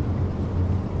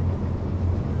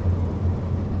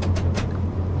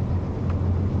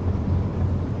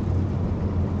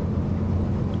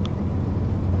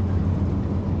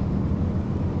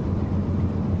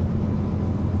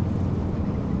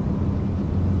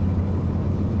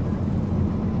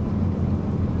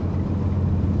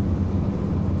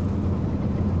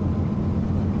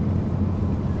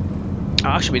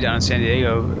 I'll actually be down in San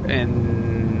Diego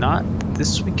in not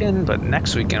this weekend, but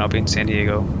next weekend I'll be in San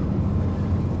Diego.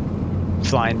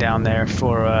 Flying down there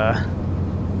for a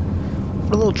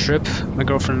little trip. My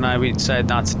girlfriend and I, we decided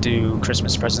not to do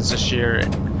Christmas presents this year,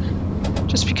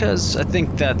 just because I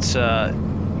think that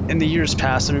in the years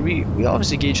past, I mean, we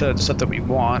obviously get each other the stuff that we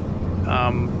want,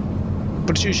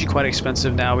 but it's usually quite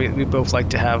expensive now. We both like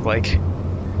to have like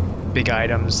big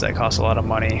items that cost a lot of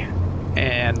money,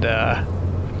 and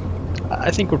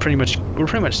I think we're pretty much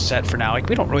set for now. Like,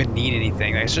 we don't really need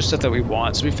anything. Like, it's just stuff that we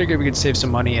want. So we figured we could save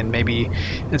some money and maybe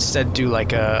instead do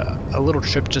like a little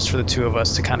trip just for the two of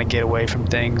us to kind of get away from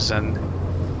things and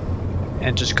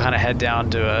just kind of head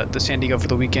down to San Diego for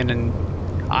the weekend. And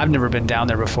I've never been down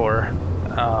there before,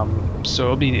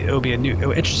 so it'll be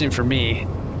interesting for me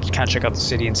to kind of check out the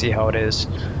city and see how it is.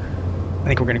 I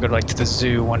think we're gonna go to the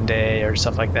zoo one day or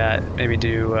stuff like that. Maybe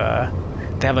do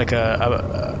they have like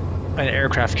an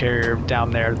aircraft carrier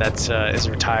down there that is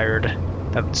retired.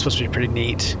 That's supposed to be pretty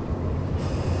neat.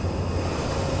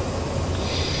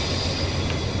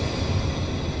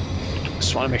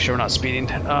 Just want to make sure we're not speeding,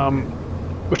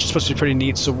 which is supposed to be pretty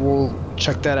neat. So we'll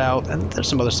check that out. And there's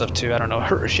some other stuff too. I don't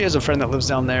know. She has a friend that lives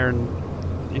down there,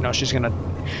 and she's gonna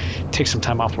take some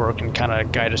time off work and kind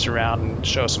of guide us around and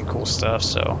show us some cool stuff.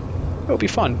 So it'll be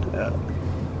fun.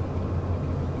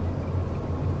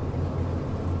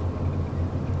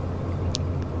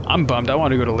 I'm bummed. I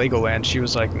wanted to go to Legoland. She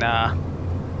was like, nah,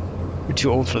 you're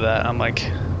too old for that. I'm like,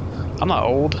 I'm not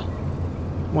old.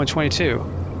 I'm only 22.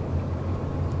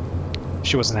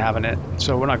 She wasn't having it,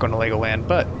 so we're not going to Legoland,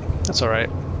 but that's all right.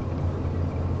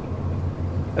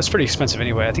 That's pretty expensive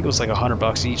anyway. I think it was like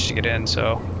 $100 each to get in,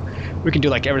 so we can do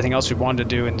like everything else we wanted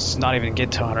to do and not even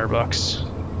get to $100.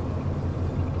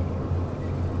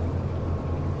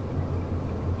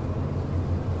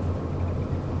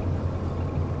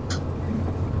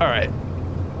 Alright,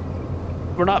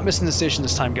 we're not missing the station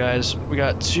this time, guys. We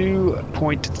got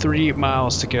 2.3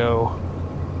 miles to go.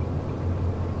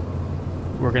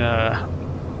 We're gonna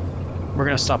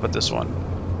stop at this one.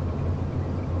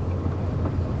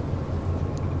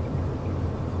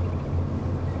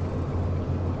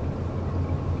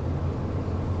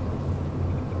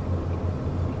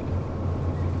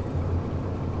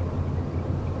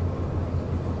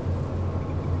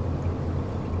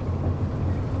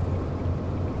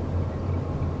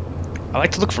 I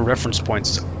like to look for reference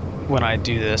points when I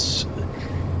do this.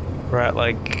 We're at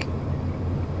like,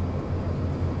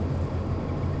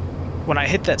 when I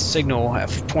hit that signal at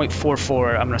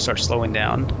 0.44, I'm gonna start slowing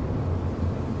down.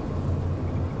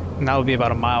 And that'll be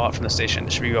about a mile out from the station.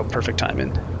 It should be about perfect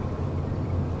timing.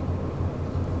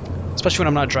 Especially when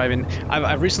I'm not driving.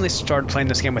 I've recently started playing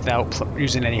this game without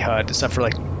using any HUD, except for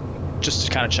like just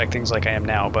to kind of check things like I am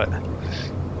now. But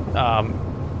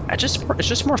it's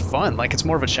just more fun. Like, it's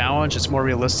more of a challenge. It's more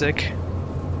realistic.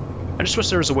 I just wish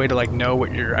there was a way to like know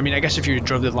what you're. I mean, I guess if you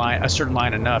drove the line, a certain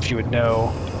line enough, you would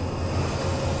know.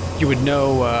 You would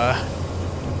know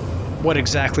what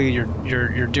exactly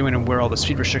you're doing and where all the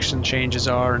speed restriction changes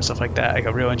are and stuff like that, like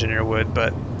a real engineer would.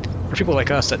 But for people like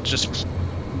us that just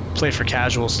play for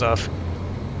casual stuff,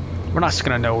 we're not just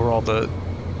gonna know where all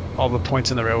the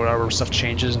points in the railroad are, where stuff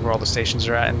changes and where all the stations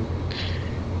are at, and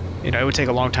you know, it would take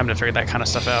a long time to figure that kind of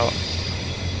stuff out.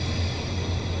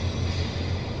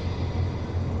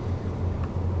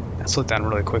 I slowed down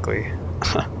really quickly.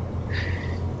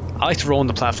 I like to roll in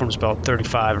the platforms about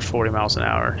 35 or 40 miles an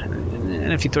hour,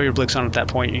 and if you throw your brakes on at that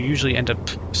point, you usually end up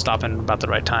stopping about the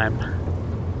right time.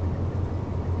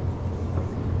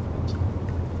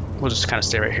 We'll just kind of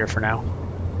stay right here for now.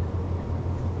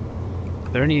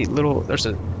 Are there any little... There's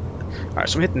a... Alright,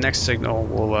 so we hit the next signal.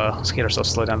 We'll let's get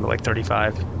ourselves slowed down to like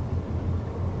 35.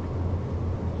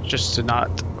 Just to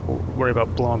not worry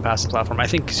about blowing past the platform. I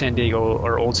think San Diego,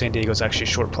 or old San Diego, is actually a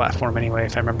short platform anyway,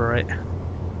 if I remember right.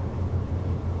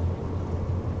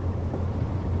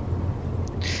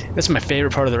 That's my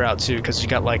favorite part of the route too, because you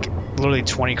got like literally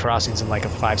 20 crossings in like a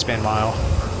 5-span mile.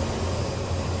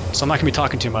 So I'm not gonna be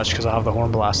talking too much because I'll have the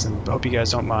horn blasting, but I hope you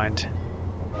guys don't mind.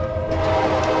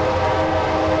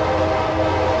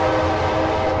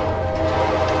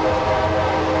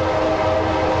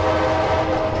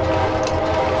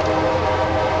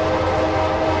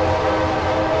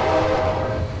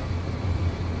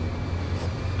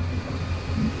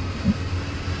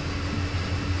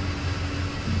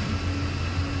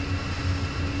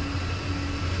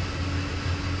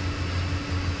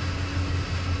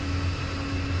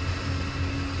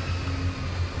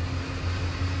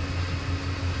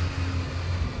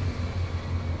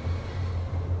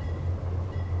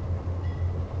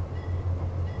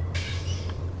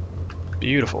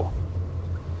 Beautiful.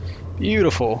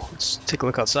 Beautiful. Let's take a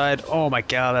look outside. Oh my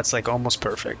god, that's like almost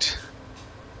perfect.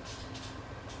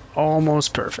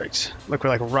 Almost perfect. Look,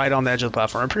 we're like right on the edge of the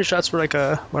platform. I'm pretty sure that's what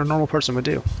a normal person would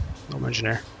do. Normal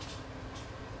engineer.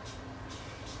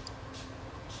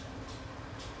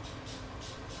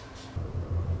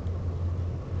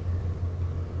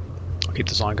 I'll keep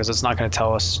this on because it's not going to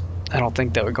tell us, I don't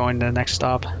think, that we're going to the next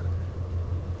stop.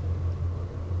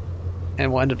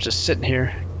 And we'll end up just sitting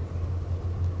here.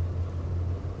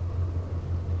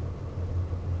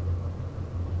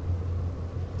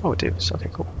 Oh, it is. Okay,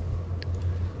 cool.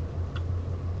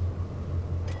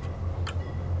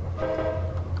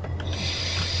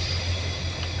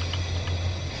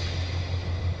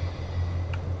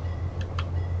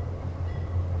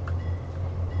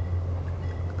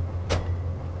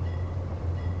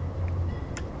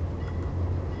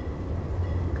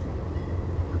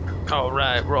 All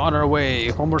right, we're on our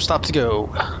way. One more stop to go.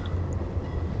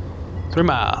 3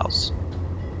 miles.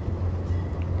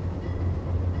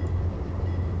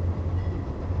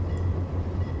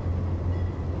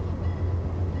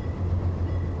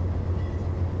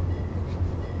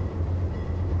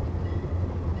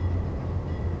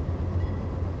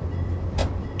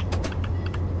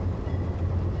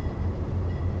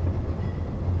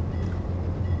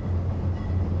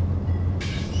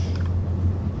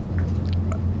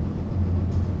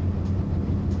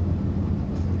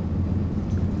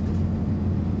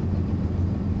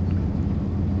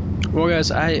 Well,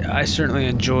 guys, I certainly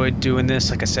enjoyed doing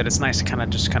this. Like I said, it's nice to kind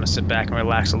of sit back and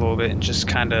relax a little bit and just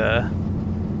kind of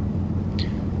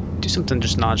do something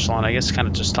just nonchalant. I guess kind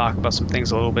of just talk about some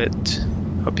things a little bit.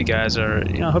 Hope you guys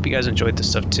hope you guys enjoyed this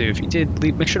stuff too. If you did,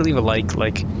 make sure to leave a like.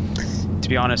 Like, to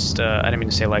be honest, I didn't mean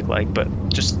to say like, but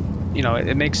just,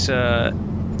 it makes it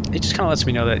just kind of lets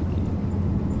me know that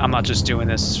I'm not just doing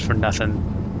this for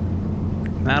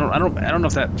nothing. I don't know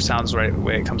if that sounds right the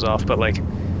way it comes off, but like,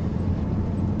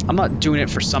 I'm not doing it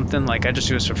for something. Like, I just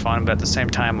do this for fun, but at the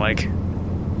same time, like,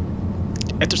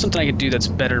 if there's something I could do that's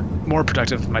better, more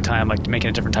productive with my time, like making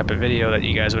a different type of video that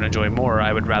you guys would enjoy more,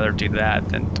 I would rather do that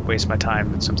than to waste my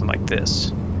time in something like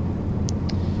this.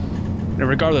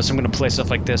 Regardless, I'm going to play stuff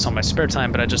like this on my spare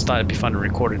time, but I just thought it'd be fun to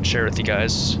record it and share with you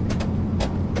guys.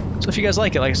 So if you guys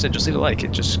like it, like I said, just leave a like.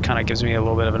 It just kind of gives me a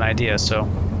little bit of an idea. So,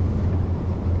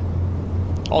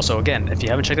 also, again, if you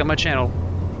haven't checked out my channel,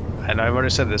 I know I've already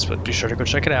said this, but be sure to go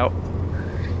check it out.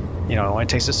 You know, it only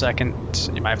takes a second.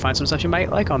 You might find some stuff you might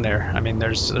like on there. I mean,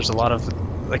 there's a lot of,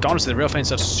 like, honestly, the rail fan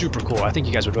stuff's super cool. I think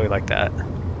you guys would really like that.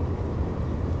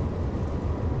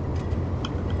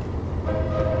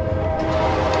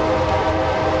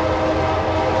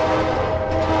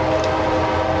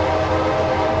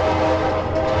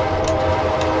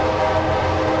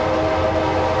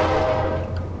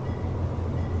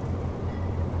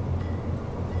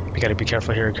 You gotta be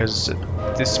careful here because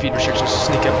this speed restrictions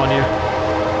sneak up on you.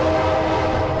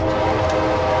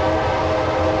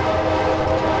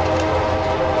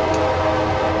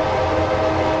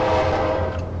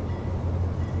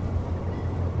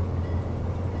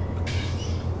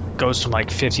 Goes from like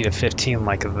 50 to 15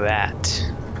 like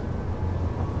that.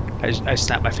 I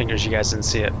snapped my fingers, you guys didn't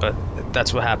see it, but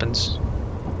that's what happens.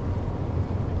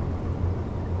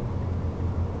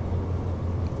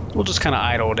 We'll just kind of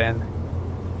idle it in.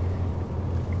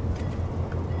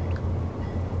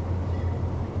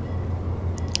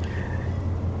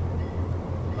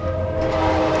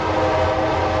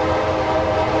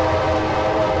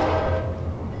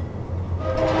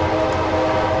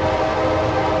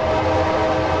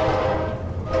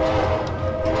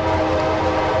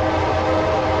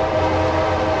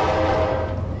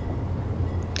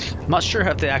 I'm not sure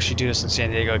if they actually do this in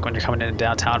San Diego, like when you're coming in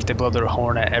downtown, if they blow their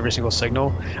horn at every single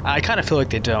signal. I kind of feel like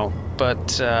they don't,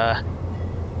 but I'm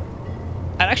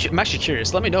actually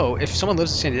curious. Let me know if someone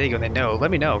lives in San Diego and they know. Let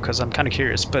me know because I'm kind of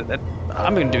curious. But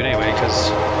I'm gonna do it anyway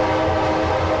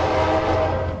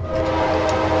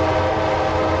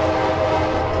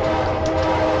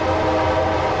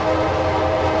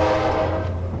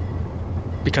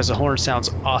because the horn sounds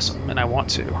awesome and I want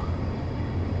to.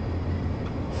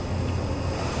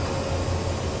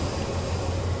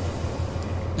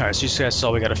 Alright, so you guys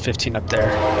saw we got a 15 up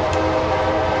there.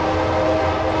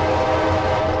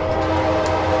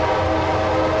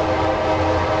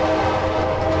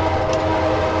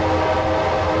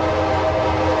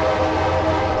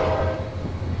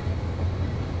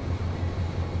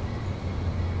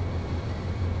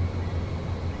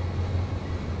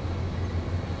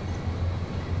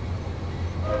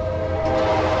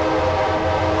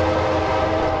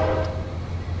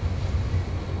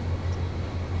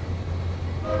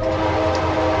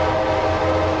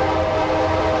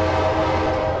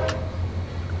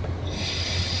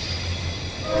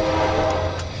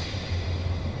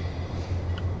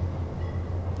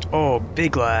 Oh,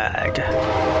 big lag.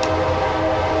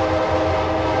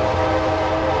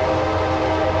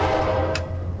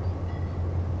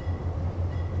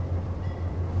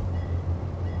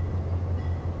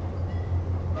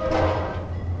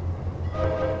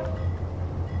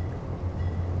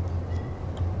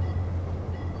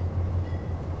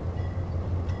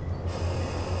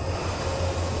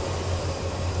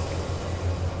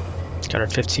 Got our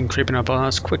 15 creeping up on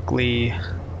us quickly.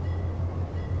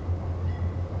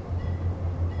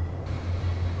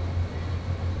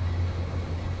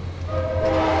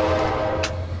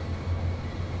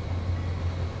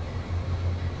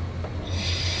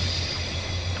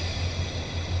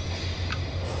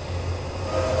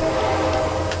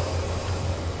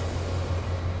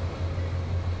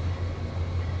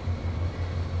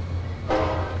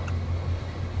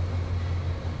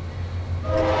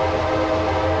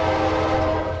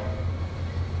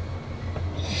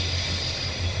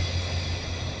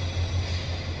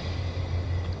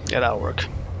 Yeah, that'll work.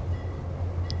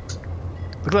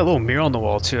 Look at that little mirror on the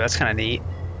wall too, that's kind of neat.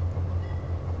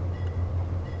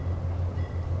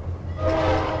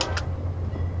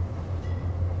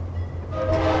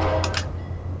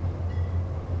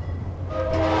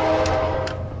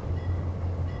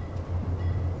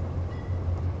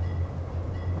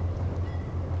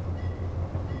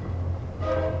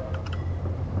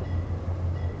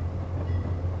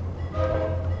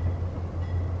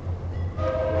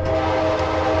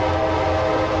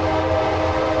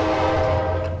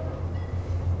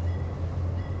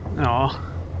 Aw,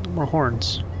 no more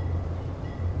horns.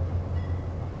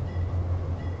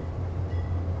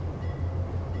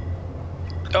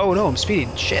 Oh no, I'm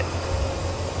speeding. Shit.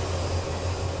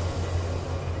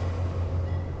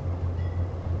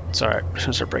 It's alright, we're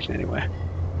gonna start braking anyway.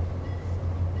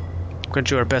 We're gonna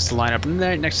do our best to line up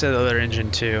right next to the other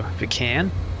engine too, if we can.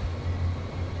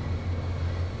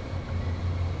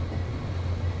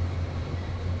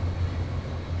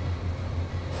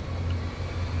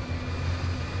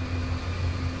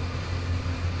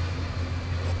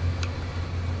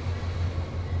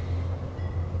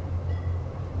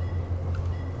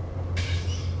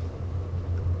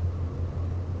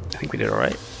 I think we did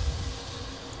alright.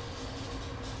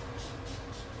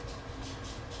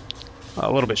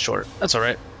 A little bit short. That's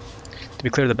alright. Did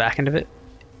we clear the back end of it?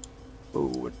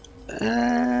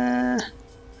 Yeah,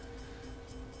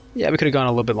 we could have gone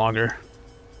a little bit longer.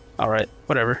 Alright,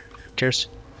 whatever. Who cares?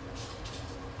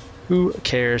 Who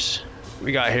cares?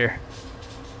 We got here.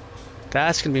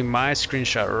 That's gonna be my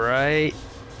screenshot right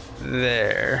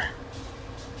there.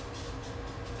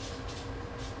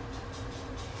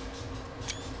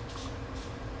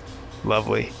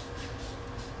 Lovely.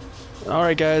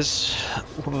 Alright guys,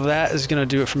 well, that is going to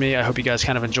do it for me. I hope you guys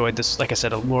kind of enjoyed this, like I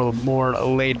said, a more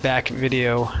laid back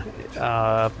video. You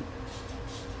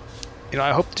know,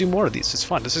 I hope to do more of these. It's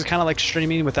fun. This is kind of like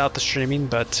streaming without the streaming,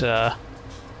 but yeah,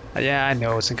 I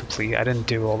know it's incomplete. I didn't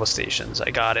do all the stations.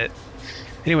 I got it.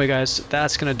 Anyway guys,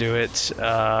 that's going to do it.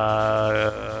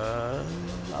 I'll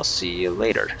see you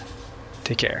later.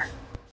 Take care.